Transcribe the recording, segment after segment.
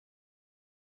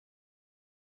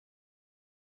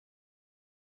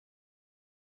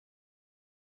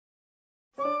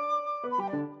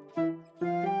Yo,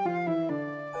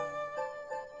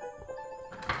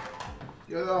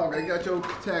 dog, I got your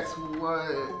text.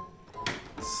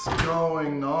 What's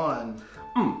going on?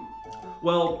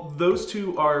 Well, those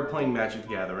two are playing Magic the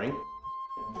Gathering.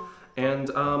 And,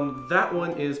 that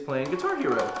one is playing Guitar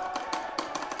Hero.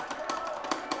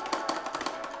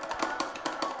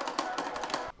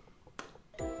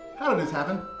 How did this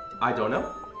happen? I don't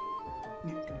know.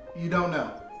 You don't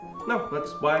know? No,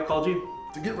 that's why I called you.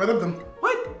 To get rid of them.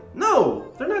 What?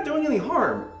 No! They're not doing any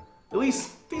harm. At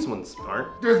least, these ones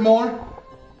aren't. There's more?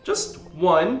 Just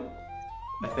one,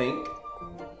 I think.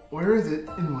 Where is it,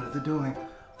 and what is it doing?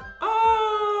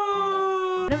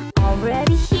 I'm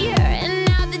already here, and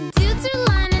now the dudes are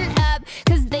lining up,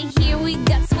 cause they hear we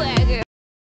got swagger.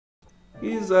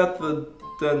 He's at the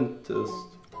dentist.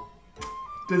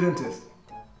 The dentist.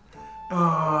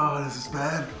 Oh, this is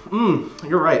bad.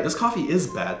 You're right, this coffee is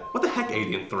bad. What the heck,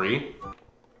 Alien 3?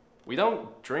 We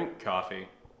don't drink coffee.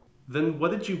 Then what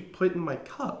did you put in my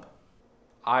cup?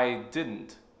 I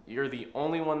didn't. You're the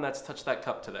only one that's touched that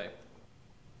cup today.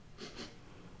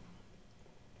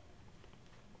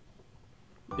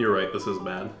 You're right, this is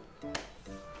bad.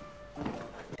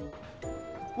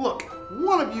 Look,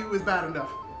 one of you is bad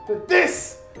enough. But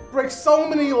this breaks so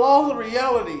many laws of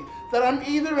reality that I'm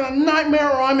either in a nightmare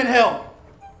or I'm in hell.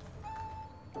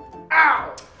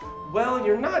 Ow! Well,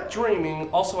 you're not dreaming.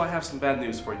 Also, I have some bad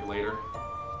news for you later.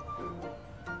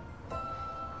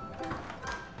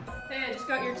 Hey, I just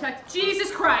got your text.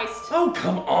 Jesus Christ! Oh,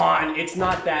 come on. It's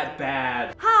not that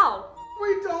bad. How?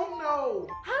 We don't know.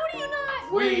 How do you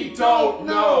not? We don't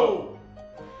know.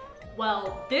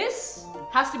 Well, this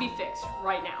has to be fixed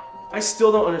right now. I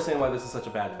still don't understand why this is such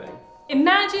a bad thing.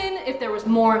 Imagine if there was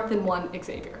more than one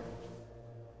Xavier.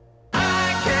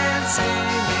 I can't see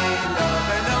me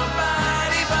loving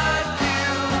nobody but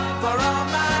you for all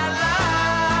my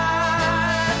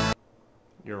life.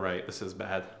 You're right, this is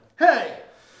bad. Hey!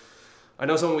 I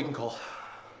know someone we can call.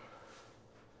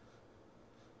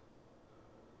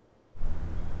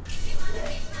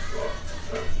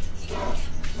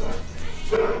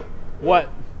 What?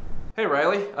 Hey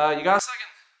Riley, you got a second?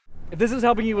 If this is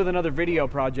helping you with another video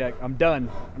project, I'm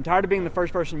done. I'm tired of being the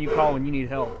first person you call when you need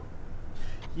help.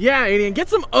 Yeah, Alien, get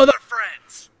some other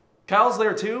friends! Cal's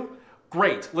there too?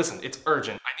 Great, listen, it's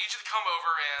urgent. I need you to come over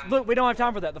and... Look, we don't have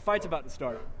time for that. The fight's about to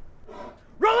start.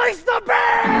 Release the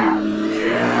bear!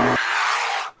 Yeah.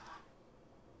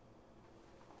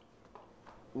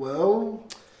 Well?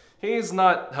 He's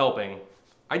not helping.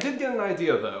 I did get an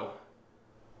idea though.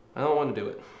 I don't want to do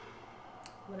it.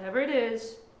 Whatever it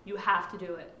is, you have to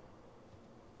do it.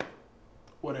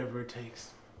 Whatever it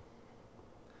takes.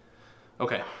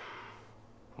 Okay.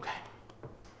 Okay.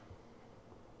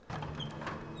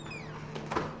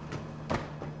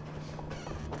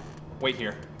 Wait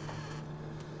here.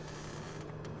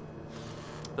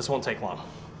 This won't take long.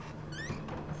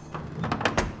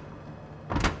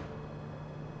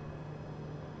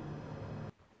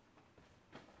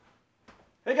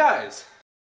 Hey guys!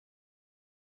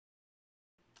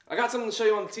 I got something to show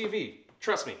you on the TV.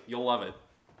 Trust me, you'll love it.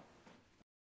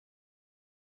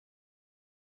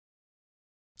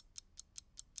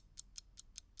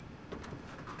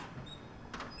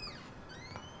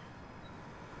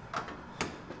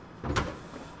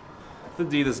 The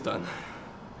deed is done.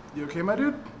 You okay, my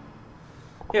dude?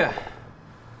 Yeah.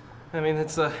 I mean,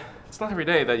 it's not every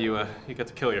day that you get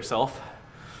to kill yourself.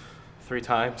 3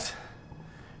 times.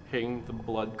 Hearing the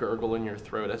blood gurgle in your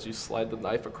throat as you slide the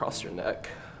knife across your neck.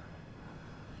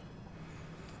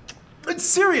 But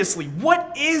seriously,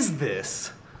 what is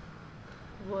this?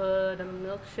 Would a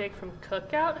milkshake from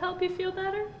Cookout help you feel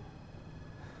better?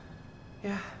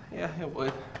 Yeah, it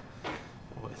would.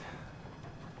 It would.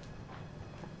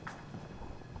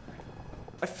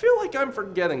 I feel like I'm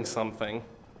forgetting something.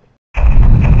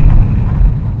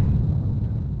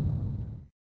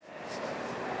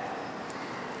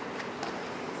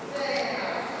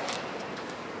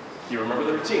 You remember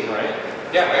the routine, right?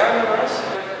 Yeah, I got it memorized.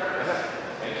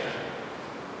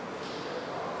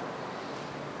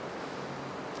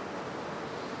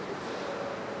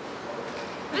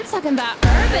 I'm talking about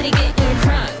everybody getting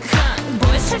crunk, crunk.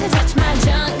 Boys try to touch my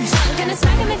junk, junk. Gonna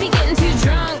smack him if he getting too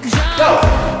drunk, drunk. No!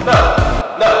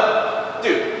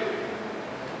 Dude,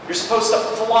 you're supposed to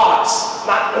floss,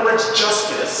 not orange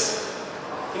justice.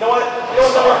 You know what? You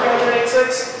don't know what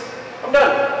 386? I'm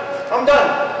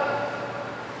done.